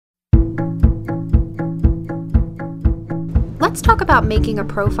Let's talk about making a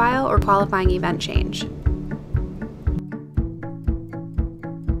profile or qualifying event change.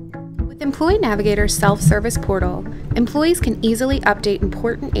 With Employee Navigator's self-service portal, employees can easily update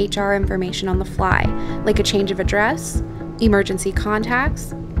important HR information on the fly, like a change of address, emergency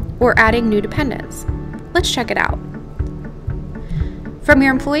contacts, or adding new dependents. Let's check it out. From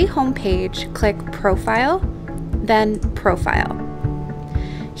your employee homepage, click Profile, then Profile.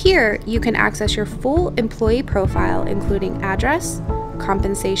 Here, you can access your full employee profile, including address,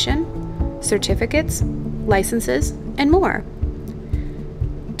 compensation, certificates, licenses, and more.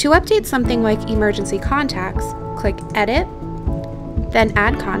 To update something like emergency contacts, click Edit, then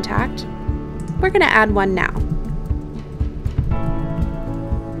Add Contact. We're going to add one now.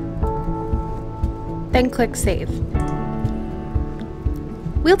 Then click Save.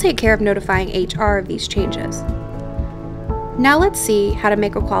 We'll take care of notifying HR of these changes. Now let's see how to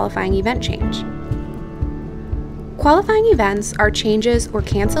make a qualifying event change. Qualifying events are changes or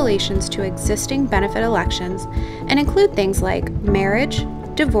cancellations to existing benefit elections and include things like marriage,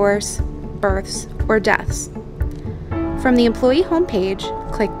 divorce, births, or deaths. From the employee homepage,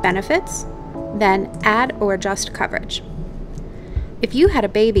 click Benefits, then Add or Adjust Coverage. If you had a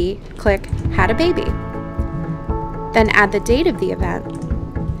baby, click Had a Baby. Then add the date of the event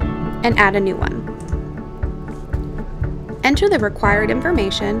and add a new one. Enter the required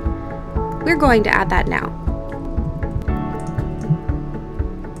information. We're going to add that now.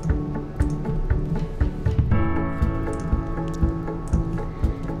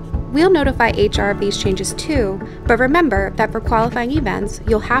 We'll notify HR of these changes too, but remember that for qualifying events,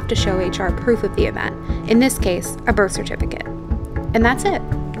 you'll have to show HR proof of the event, in this case, a birth certificate. And that's it.